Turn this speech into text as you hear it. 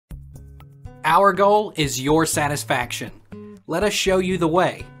Our goal is your satisfaction. Let us show you the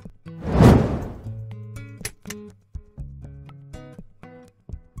way.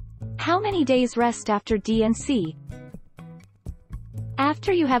 How many days rest after D&C?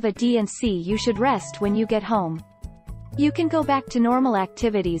 After you have a D&C, you should rest when you get home. You can go back to normal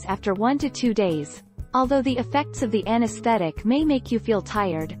activities after 1 to 2 days, although the effects of the anesthetic may make you feel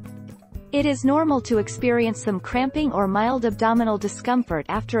tired. It is normal to experience some cramping or mild abdominal discomfort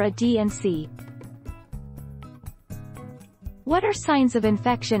after a D&C. What are signs of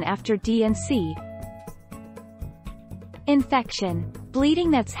infection after D&C? Infection.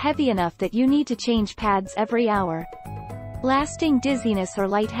 Bleeding that's heavy enough that you need to change pads every hour. Lasting dizziness or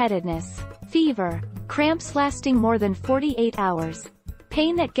lightheadedness. Fever. Cramps lasting more than 48 hours.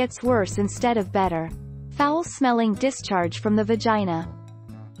 Pain that gets worse instead of better. Foul-smelling discharge from the vagina.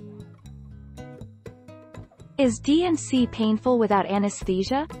 Is D&C painful without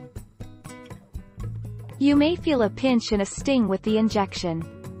anesthesia? You may feel a pinch and a sting with the injection.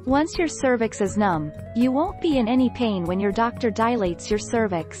 Once your cervix is numb, you won't be in any pain when your doctor dilates your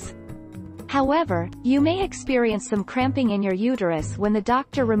cervix. However, you may experience some cramping in your uterus when the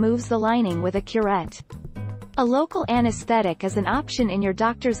doctor removes the lining with a curette. A local anesthetic is an option in your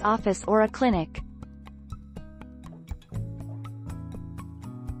doctor's office or a clinic.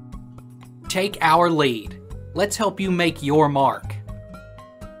 Take our lead. Let's help you make your mark.